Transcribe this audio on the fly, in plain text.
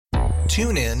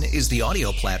TuneIn is the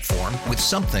audio platform with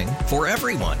something for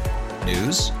everyone.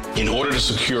 News. In order to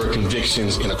secure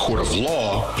convictions in a court of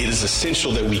law, it is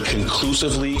essential that we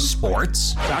conclusively.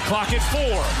 Sports. Shot clock at 4.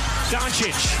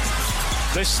 Doncic.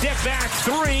 The step back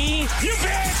 3. You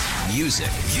bet. Music.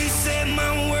 You set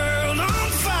my world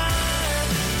on fire.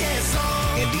 Yes,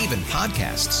 and even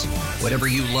podcasts. Whatever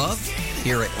you love,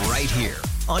 hear it right here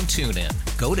on TuneIn.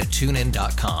 Go to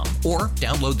TuneIn.com or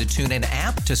download the TuneIn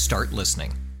app to start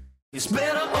listening. It's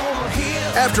better over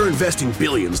here. After investing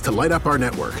billions to light up our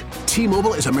network,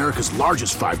 T-Mobile is America's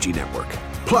largest 5G network.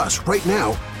 Plus, right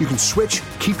now, you can switch,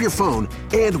 keep your phone,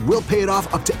 and we'll pay it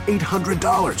off up to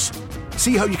 $800.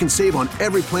 See how you can save on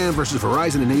every plan versus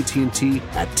Verizon and AT&T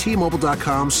at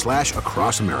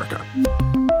T-Mobile.com/across America.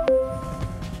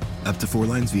 Up to 4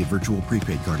 lines via virtual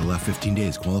prepaid card. Allow 15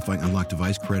 days. Qualifying unlocked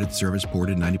device credit service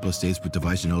ported 90-plus states with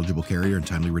device and eligible carrier and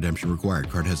timely redemption required.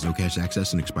 Card has no cash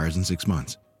access and expires in 6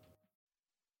 months.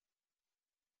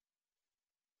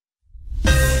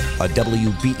 A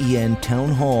WBEN town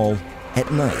hall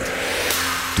at night.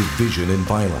 Division and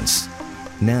violence.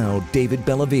 Now, David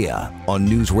Bellavia on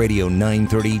News Radio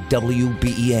 930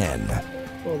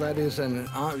 WBEN. Well, that is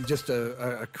just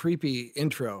a creepy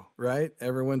intro, right?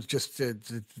 Everyone's just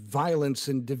violence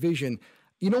and division.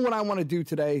 You know what I want to do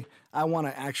today? I want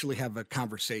to actually have a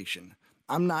conversation.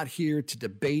 I'm not here to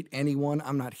debate anyone.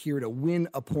 I'm not here to win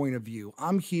a point of view.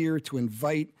 I'm here to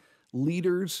invite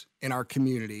leaders in our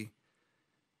community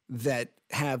that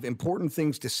have important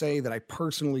things to say that I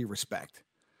personally respect.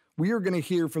 We are going to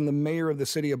hear from the mayor of the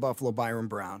city of Buffalo, Byron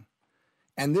Brown.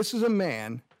 And this is a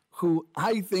man who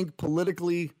I think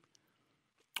politically,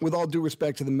 with all due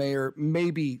respect to the mayor,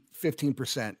 maybe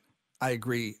 15% I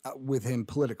agree with him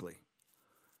politically.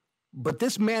 But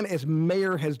this man as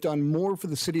mayor has done more for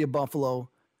the city of Buffalo,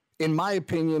 in my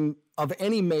opinion, of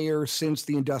any mayor since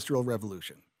the Industrial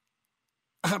Revolution.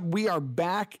 We are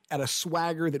back at a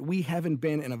swagger that we haven't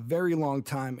been in a very long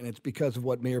time, and it's because of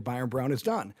what Mayor Byron Brown has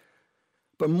done.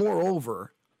 But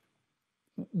moreover,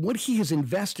 what he has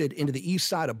invested into the east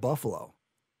side of Buffalo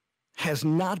has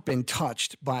not been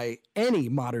touched by any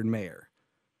modern mayor.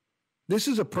 This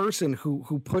is a person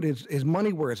who put his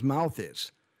money where his mouth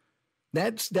is.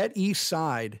 That east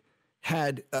side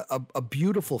had a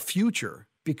beautiful future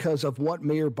because of what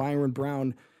Mayor Byron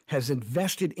Brown has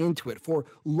invested into it, for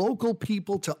local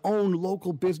people to own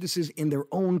local businesses in their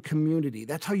own community.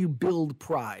 That's how you build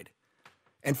pride.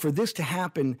 And for this to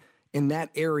happen in that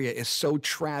area is so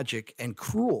tragic and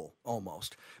cruel,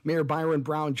 almost. Mayor Byron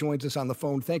Brown joins us on the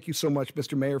phone. Thank you so much,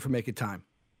 Mr. Mayor, for making time.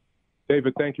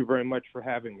 David, thank you very much for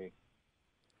having me.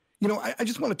 You know, I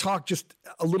just want to talk just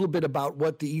a little bit about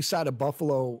what the east side of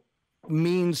Buffalo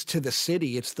means to the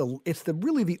city. It's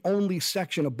really the only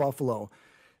section of Buffalo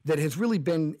that has really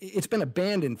been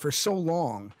abandoned for so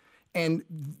long. And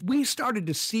we started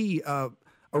to see a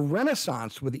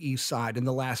renaissance with the east side in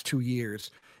the last 2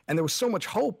 years. And there was so much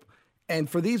hope. And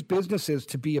for these businesses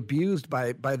to be abused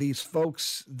by these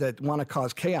folks that want to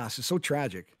cause chaos is so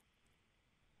tragic.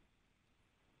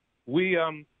 We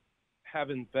have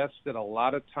invested a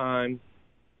lot of time,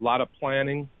 a lot of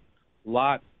planning, a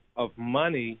lot of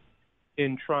money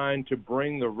in trying to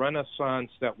bring the renaissance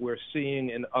that we're seeing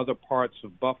in other parts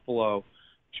of Buffalo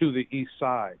to the east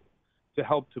side, to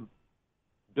help to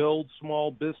build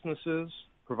small businesses,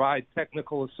 provide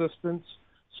technical assistance,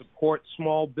 support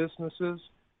small businesses,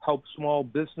 help small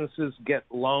businesses get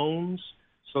loans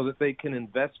so that they can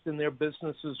invest in their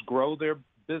businesses, grow their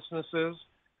businesses,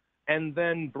 and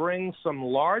then bring some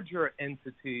larger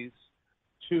entities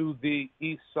to the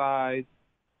east side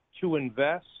to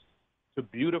invest, to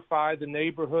beautify the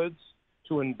neighborhoods,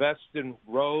 to invest in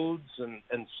roads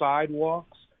and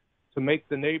sidewalks, to make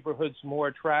the neighborhoods more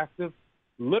attractive.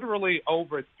 Literally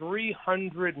over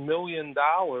 $300 million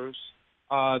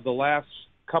the last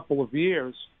couple of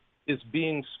years is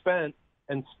being spent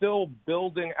and still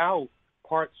building out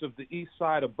parts of the east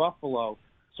side of Buffalo.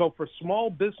 So for small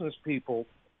business people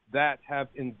that have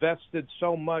invested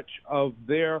so much of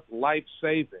their life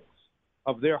savings,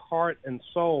 of their heart and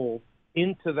soul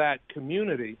into that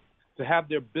community, to have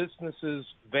their businesses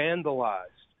vandalized,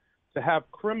 to have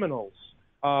criminals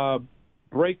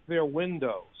break their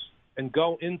windows and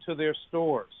go into their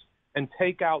stores and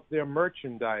take out their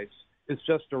merchandise is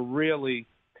just a really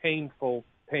painful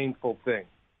thing.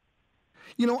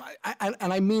 You know,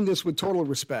 I mean this with total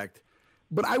respect,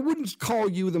 but I wouldn't call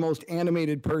you the most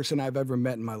animated person I've ever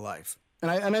met in my life.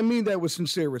 And I mean that with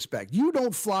sincere respect. You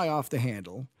don't fly off the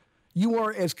handle. You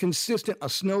are as consistent a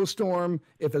snowstorm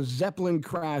if a Zeppelin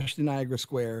crashed in Niagara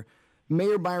Square.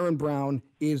 Mayor Byron Brown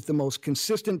is the most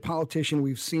consistent politician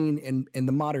we've seen in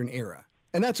the modern era.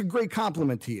 And that's a great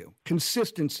compliment to you.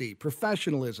 Consistency,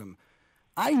 professionalism.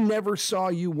 I never saw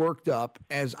you worked up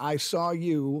as I saw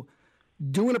you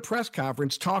doing a press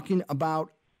conference talking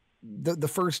about the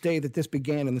first day that this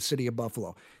began in the city of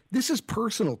Buffalo. This is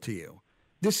personal to you.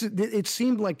 It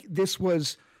seemed like this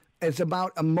was as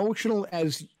about emotional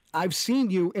as I've seen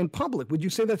you in public. Would you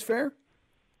say that's fair?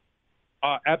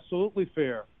 Absolutely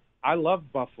fair. I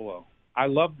love Buffalo. I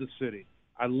love the city.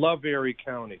 I love Erie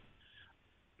County.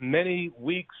 Many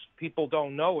weeks, people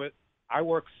don't know it, I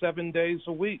work 7 days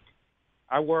a week.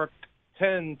 I work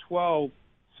 10, 12,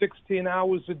 16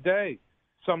 hours a day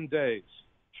some days,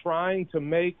 trying to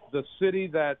make the city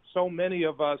that so many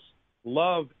of us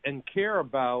love and care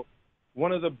about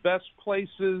one of the best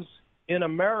places in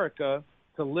America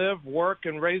to live, work,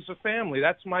 and raise a family.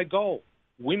 That's my goal.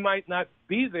 We might not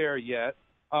be there yet,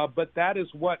 but that is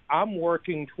what I'm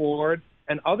working toward,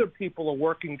 and other people are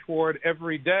working toward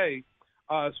every day.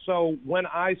 So when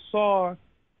I saw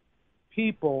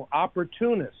people,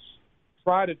 opportunists,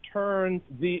 try to turn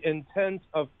the intent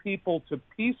of people to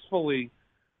peacefully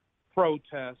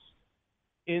protest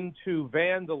into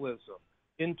vandalism,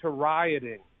 into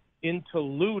rioting, into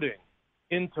looting,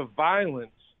 into violence,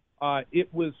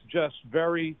 it was just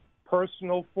very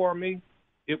personal for me.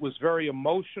 It was very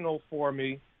emotional for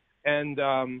me, and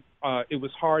it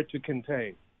was hard to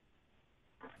contain.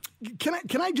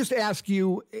 Can I just ask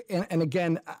you, and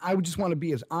again, I would just want to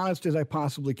be as honest as I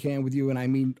possibly can with you, and I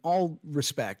mean all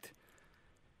respect.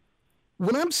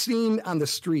 When I'm seen on the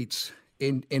streets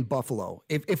in Buffalo,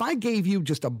 if I gave you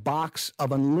just a box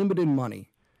of unlimited money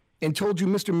and told you,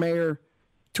 Mr. Mayor,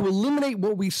 to eliminate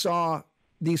what we saw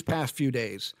these past few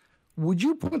days, would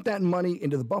you put that money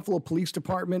into the Buffalo Police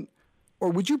Department, or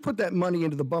would you put that money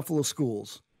into the Buffalo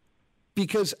schools?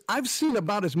 Because I've seen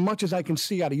about as much as I can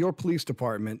see out of your police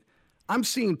department. I'm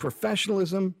seeing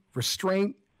professionalism,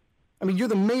 restraint. I mean, you're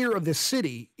the mayor of this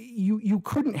city. You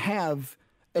couldn't have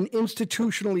an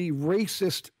institutionally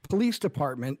racist police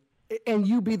department and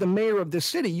you be the mayor of this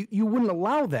city. You wouldn't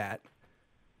allow that.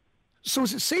 So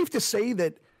is it safe to say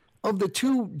that of the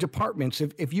two departments,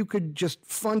 if you could just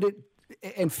fund it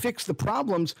and fix the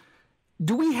problems,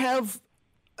 do we have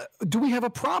a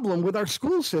problem with our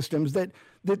school systems that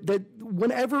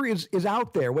whatever is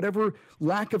out there, whatever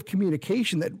lack of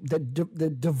communication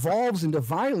that devolves into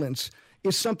violence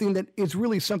is something that is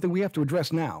really something we have to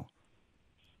address now?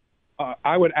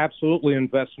 I would absolutely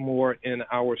invest more in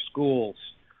our schools.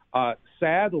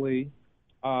 Sadly,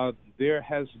 there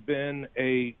has been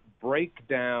a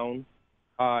breakdown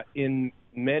in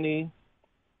many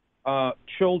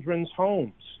children's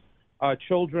homes.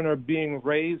 Children are being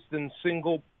raised in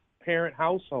single-parent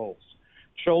households.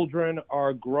 Children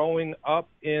are growing up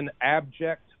in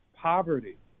abject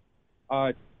poverty.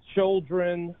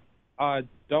 Children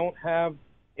don't have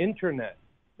internet.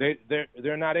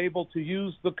 They're not able to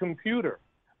use the computer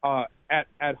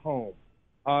at home.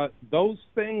 Those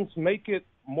things make it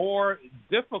more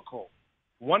difficult.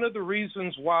 One of the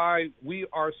reasons why we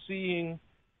are seeing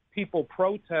people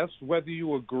protest, whether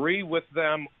you agree with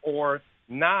them or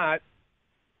not,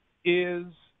 is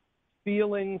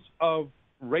feelings of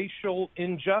racial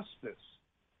injustice,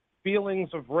 feelings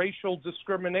of racial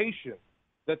discrimination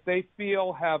that they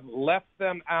feel have left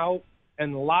them out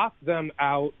and locked them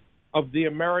out of the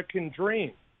American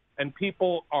dream. And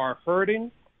people are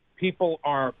hurting, people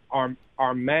are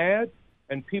mad,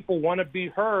 and people want to be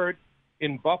heard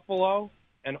in Buffalo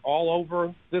and all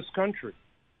over this country.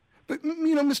 But,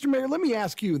 Mr. Mayor, let me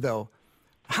ask you, though,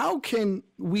 how can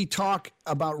we talk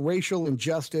about racial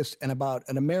injustice and about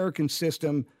an American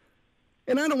system?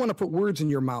 And I don't want to put words in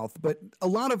your mouth, but a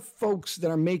lot of folks that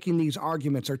are making these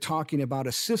arguments are talking about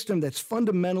a system that's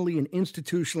fundamentally and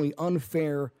institutionally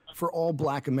unfair for all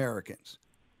Black Americans.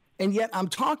 And yet I'm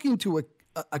talking to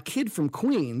a kid from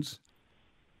Queens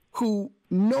who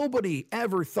nobody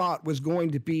ever thought was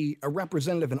going to be a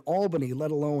representative in Albany,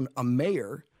 let alone a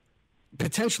mayor,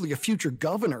 potentially a future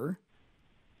governor.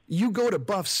 You go to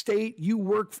Buff State, you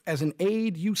work as an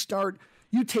aide, you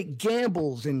take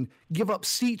gambles and give up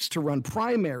seats to run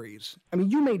primaries. I mean,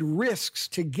 you made risks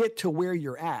to get to where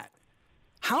you're at.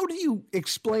 How do you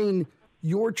explain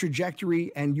your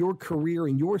trajectory and your career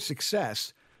and your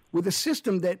success with a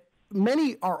system that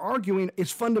many are arguing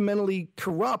is fundamentally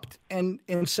corrupt and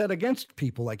set against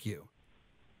people like you?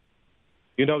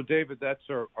 David, that's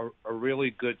a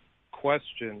really good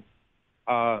question.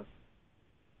 I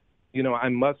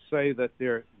must say that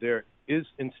there is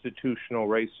institutional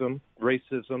racism.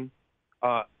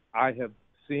 I have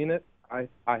seen it. I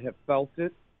have felt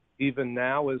it. Even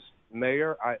now as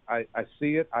mayor, I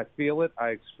see it, I feel it, I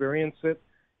experience it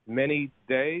many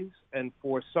days. And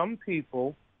for some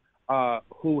people,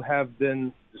 who have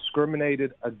been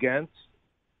discriminated against,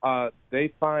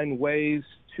 they find ways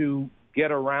to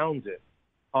get around it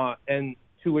and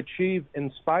to achieve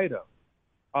in spite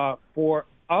of. For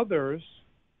others,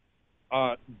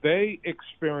 they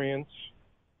experience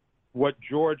what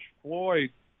George Floyd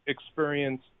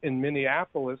experienced in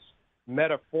Minneapolis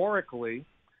metaphorically.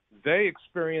 They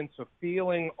experience a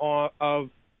feeling of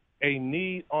a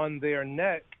knee on their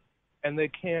neck, and they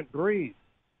can't breathe.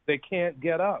 They can't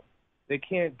get up. They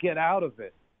can't get out of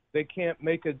it. They can't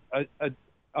make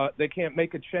they can't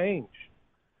make a change.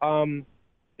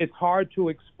 It's hard to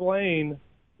explain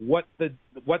what the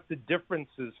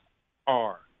differences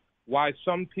are. Why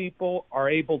some people are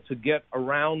able to get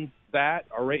around that,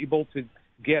 are able to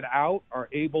get out, are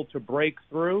able to break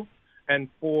through, and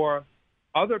for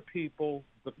other people.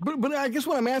 But I guess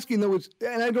what I'm asking, though, is,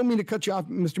 and I don't mean to cut you off,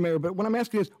 Mr. Mayor, but what I'm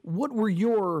asking is,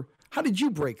 how did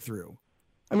you break through?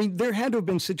 I mean, there had to have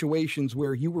been situations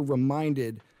where you were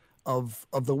reminded of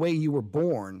the way you were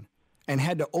born and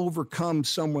had to overcome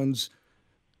someone's,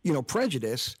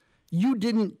 prejudice. You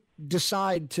didn't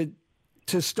decide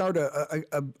to start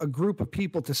a group of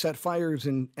people to set fires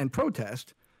and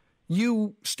protest.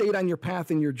 You stayed on your path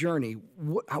in your journey.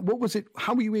 What was it?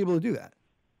 How were you able to do that?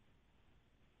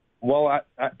 Well,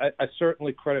 I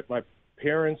certainly credit my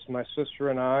parents. My sister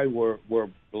and I were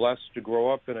blessed to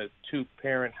grow up in a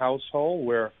two-parent household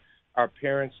where our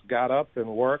parents got up and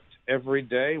worked every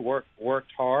day,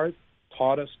 worked hard,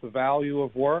 taught us the value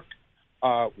of work,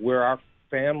 where our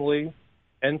family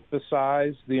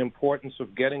emphasized the importance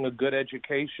of getting a good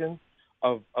education,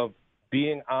 of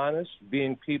being honest,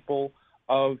 being people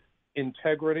of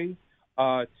integrity,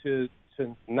 to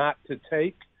not to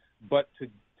take, but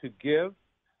to give,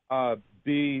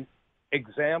 be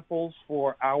examples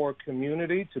for our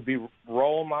community, to be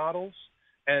role models,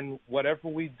 and whatever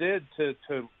we did to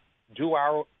do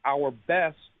our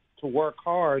best to work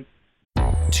hard.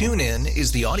 TuneIn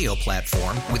is the audio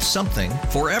platform with something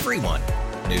for everyone.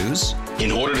 News.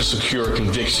 In order to secure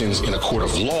convictions in a court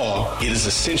of law, it is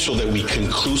essential that we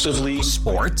conclusively.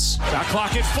 Sports. Shot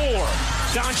clock at 4.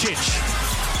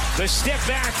 Doncic. The step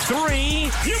back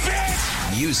 3. You bet.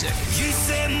 Music. You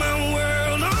set my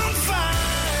world on fire.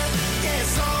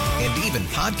 Yes, and even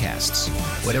podcasts.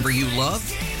 Whatever you love,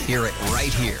 hear it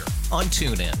right here on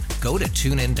TuneIn. Go to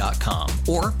TuneIn.com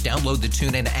or download the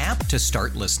TuneIn app to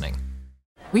start listening.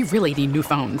 We really need new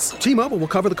phones. T-Mobile will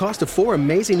cover the cost of 4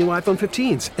 amazing new iPhone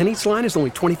 15s, and each line is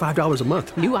only $25 a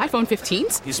month. New iPhone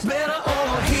 15s? It's better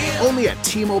over here. Only at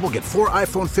T-Mobile, get 4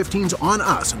 iPhone 15s on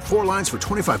us and 4 lines for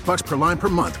 $25 per line per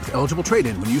month with eligible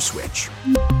trade-in when you switch.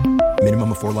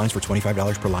 Minimum of 4 lines for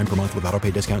 $25 per line per month with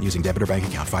autopay discount using debit or bank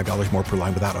account. $5 more per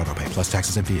line without autopay, plus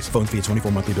taxes and fees. Phone fee at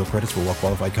 24 monthly bill credits for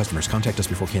well-qualified customers. Contact us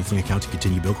before canceling account to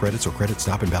continue bill credits or credit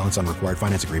stop and balance on required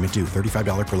finance agreement due.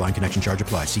 $35 per line connection charge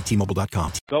applies. See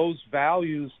T-Mobile.com. Those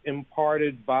values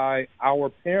imparted by our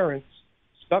parents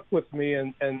stuck with me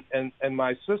and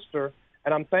my sister,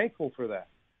 and I'm thankful for that.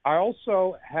 I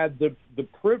also had the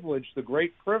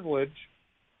great privilege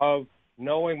of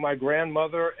knowing my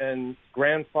grandmother and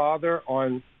grandfather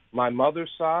on my mother's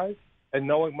side, and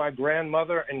knowing my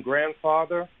grandmother and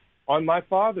grandfather on my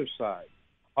father's side.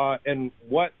 And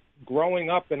what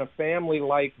growing up in a family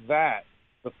like that,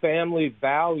 the family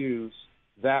values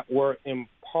that were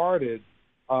imparted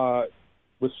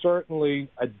was certainly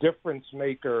a difference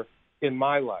maker in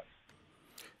my life.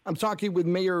 I'm talking with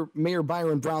Mayor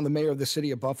Byron Brown, the mayor of the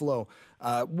city of Buffalo.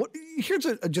 Here's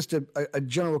just a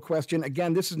general question.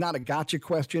 Again, this is not a gotcha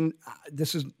question.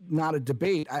 This is not a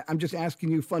debate. I'm just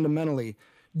asking you fundamentally,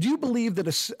 do you believe that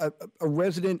a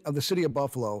resident of the city of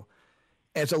Buffalo,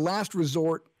 as a last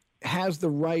resort, has the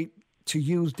right to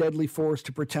use deadly force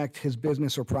to protect his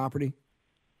business or property?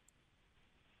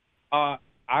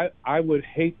 I would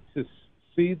hate to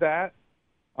see that.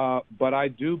 But I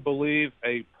do believe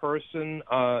a person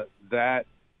that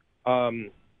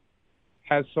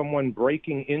has someone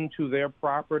breaking into their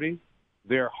property,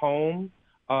 their home,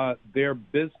 their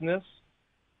business,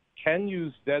 can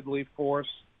use deadly force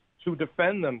to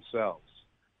defend themselves.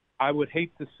 I would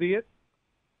hate to see it.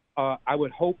 I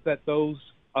would hope that those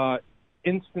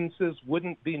instances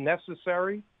wouldn't be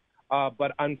necessary,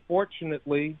 but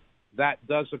unfortunately, that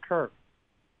does occur.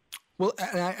 Well,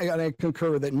 and I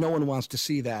concur that no one wants to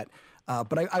see that.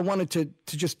 But I wanted to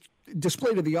just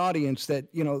display to the audience that,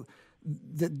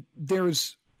 that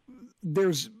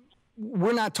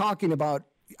we're not talking about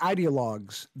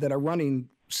ideologues that are running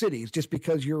cities. Just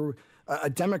because you're a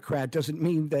Democrat doesn't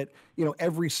mean that,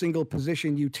 every single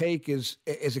position you take is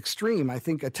extreme. I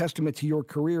think a testament to your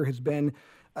career has been,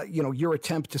 your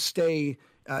attempt to stay,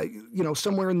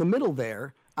 somewhere in the middle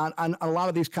there, on a lot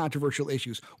of these controversial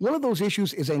issues. One of those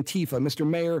issues is Antifa. Mr.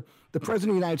 Mayor, the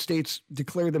President of the United States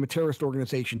declared them a terrorist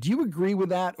organization. Do you agree with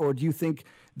that, or do you think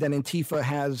that Antifa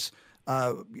has,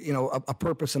 a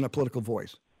purpose and a political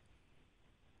voice?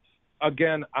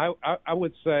 Again, I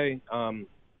would say I'm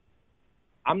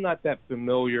not that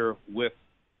familiar with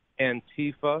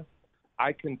Antifa.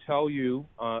 I can tell you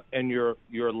and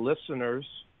your listeners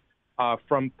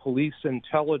from police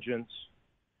intelligence,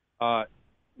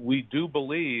 we do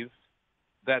believe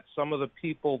that some of the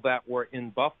people that were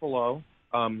in Buffalo,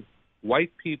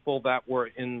 white people that were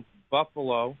in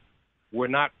Buffalo, were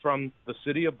not from the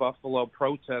city of Buffalo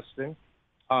protesting,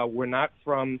 were not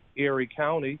from Erie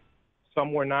County.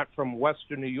 Some were not from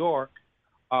Western New York.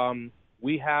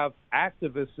 We have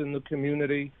activists in the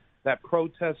community that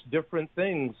protest different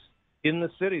things in the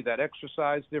city, that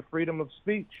exercise their freedom of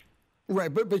speech.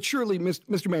 Right, but surely,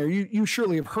 Mr. Mayor, you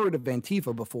surely have heard of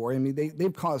Antifa before. I mean,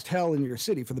 they've caused hell in your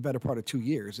city for the better part of 2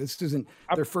 years. This isn't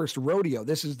their first rodeo.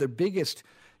 This is their biggest,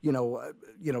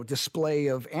 display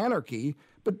of anarchy.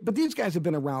 But these guys have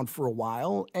been around for a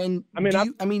while, and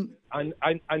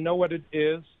I know what it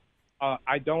is.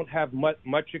 I don't have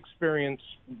much experience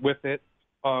with it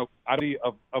of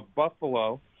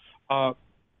Buffalo,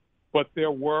 but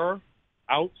there were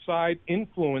outside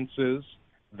influences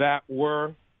that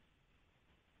were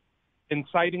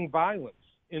inciting violence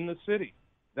in the city,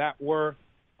 that were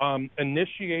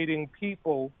initiating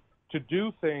people to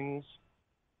do things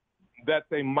that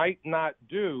they might not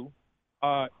do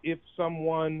if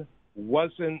someone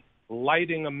wasn't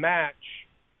lighting a match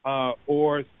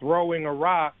or throwing a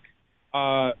rock.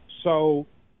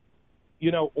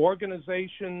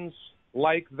 Organizations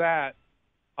like that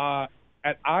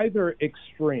at either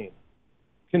extreme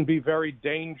can be very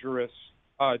dangerous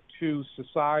to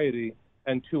society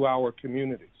and to our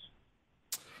communities.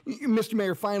 Mr.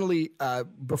 Mayor, finally,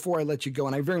 before I let you go,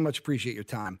 and I very much appreciate your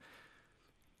time,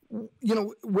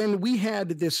 when we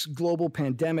had this global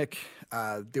pandemic,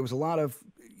 there was a lot of,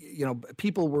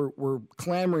 people were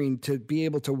clamoring to be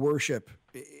able to worship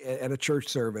at a church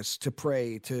service, to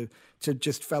pray, to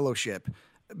just fellowship.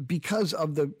 Because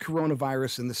of the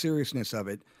coronavirus and the seriousness of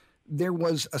it, there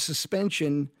was a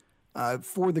suspension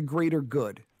for the greater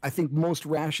good. I think most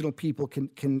rational people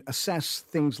can assess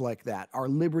things like that. Our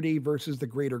liberty versus the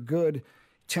greater good,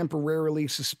 temporarily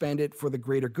suspend it for the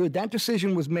greater good. That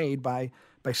decision was made by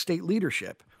state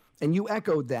leadership. And you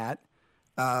echoed that.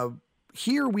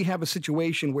 Here we have a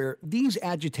situation where these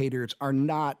agitators are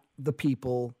not the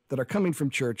people that are coming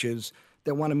from churches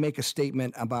that want to make a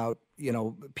statement about,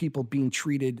 people being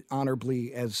treated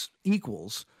honorably as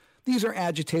equals. These are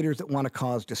agitators that want to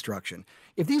cause destruction.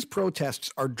 If these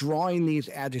protests are drawing these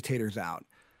agitators out,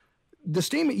 the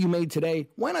statement you made today,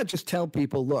 why not just tell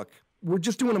people, look, we're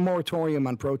just doing a moratorium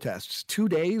on protests. 2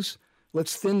 days,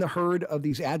 let's thin the herd of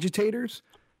these agitators,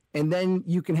 and then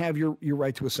you can have your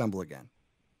right to assemble again.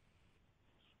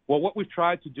 Well, what we've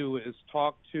tried to do is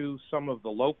talk to some of the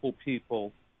local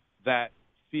people that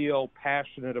feel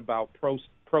passionate about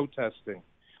protesting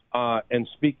and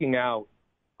speaking out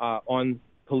on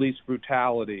police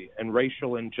brutality and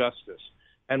racial injustice.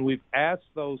 And we've asked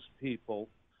those people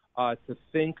to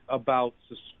think about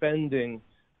suspending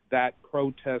that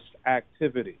protest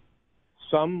activity.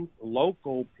 Some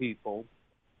local people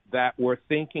that were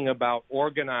thinking about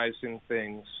organizing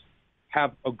things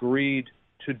have agreed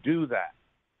to do that.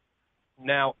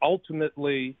 Now,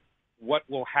 ultimately, what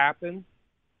will happen,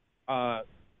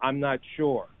 I'm not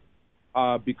sure,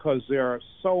 because there are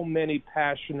so many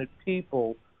passionate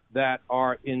people that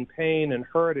are in pain and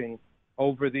hurting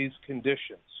over these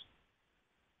conditions.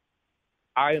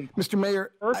 Mr.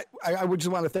 Mayor, I would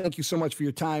just want to thank you so much for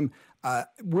your time.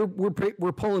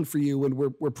 We're pulling for you, and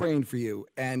we're praying for you,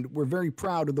 and we're very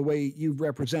proud of the way you've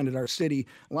represented our city.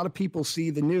 A lot of people see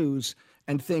the news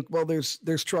and think, well,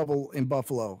 there's trouble in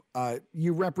Buffalo.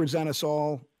 You represent us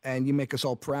all, and you make us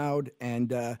all proud.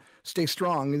 And stay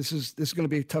strong. This is going to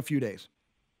be a tough few days.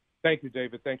 Thank you,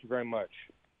 David. Thank you very much.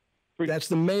 That's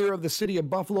the mayor of the city of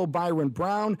Buffalo, Byron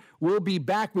Brown. We'll be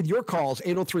back with your calls,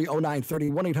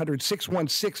 803-0930,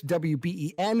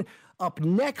 1-800-616-WBEN. Up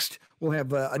next, we'll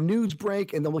have a news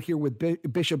break, and then we'll hear with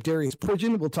Bishop Darius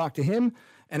Pridgeon. We'll talk to him.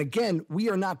 And again, we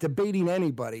are not debating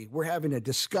anybody. We're having a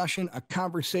discussion, a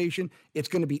conversation. It's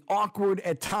going to be awkward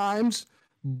at times,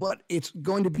 but it's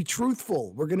going to be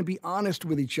truthful. We're going to be honest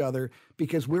with each other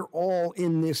because we're all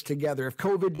in this together. If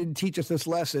COVID didn't teach us this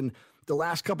lesson, the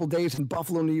last couple of days in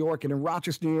Buffalo, New York, and in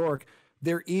Rochester, New York,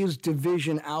 there is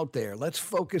division out there. Let's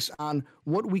focus on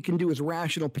what we can do as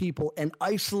rational people and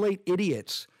isolate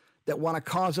idiots that want to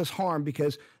cause us harm,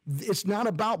 because it's not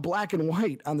about black and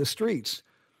white on the streets.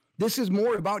 This is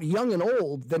more about young and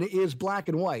old than it is black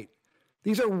and white.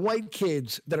 These are white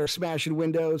kids that are smashing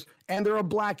windows, and there are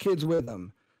black kids with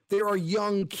them. There are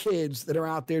young kids that are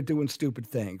out there doing stupid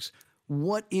things.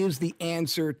 What is the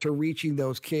answer to reaching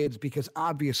those kids? Because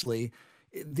obviously,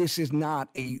 this is not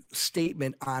a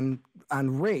statement on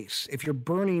race. If you're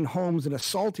burning homes and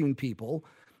assaulting people,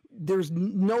 there's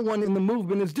no one in the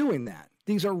movement is doing that.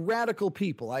 These are radical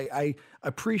people. I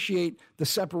appreciate the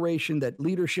separation that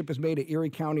leadership has made at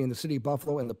Erie County and the city of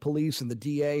Buffalo and the police and the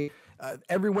DA.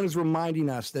 Everyone is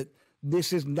reminding us that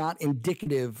this is not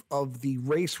indicative of the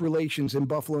race relations in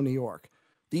Buffalo, New York.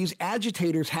 These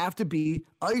agitators have to be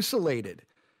isolated.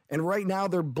 And right now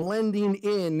they're blending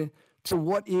in to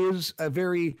what is a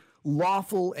very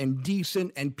lawful and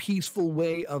decent and peaceful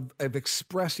way of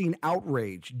expressing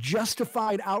outrage,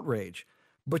 justified outrage.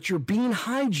 But you're being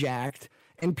hijacked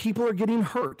and people are getting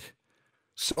hurt.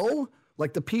 So,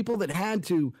 like the people that had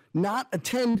to not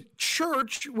attend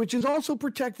church, which is also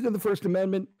protected in the First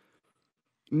Amendment,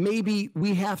 maybe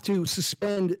we have to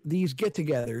suspend these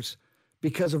get-togethers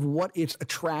because of what it's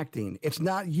attracting. It's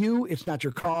not you, it's not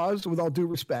your cause, with all due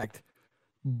respect,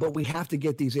 but we have to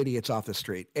get these idiots off the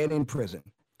street and in prison.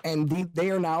 And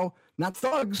they are now not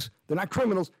thugs, they're not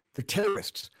criminals, they're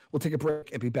terrorists. We'll take a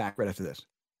break and be back right after this.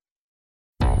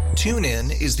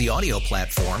 TuneIn is the audio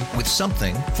platform with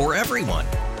something for everyone.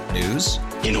 News.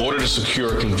 In order to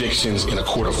secure convictions in a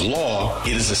court of law,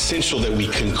 it is essential that we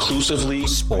conclusively.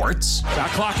 Sports. Got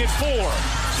clock at 4.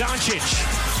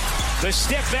 Doncic. The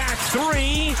step back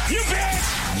 3. You bet.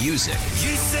 Music.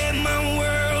 You set my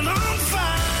world on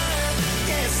fire.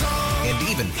 Yes, and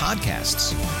even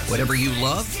podcasts. Whatever you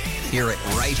love, hear it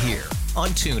right here on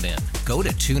TuneIn. Go to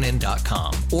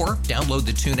TuneIn.com or download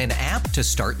the TuneIn app to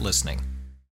start listening.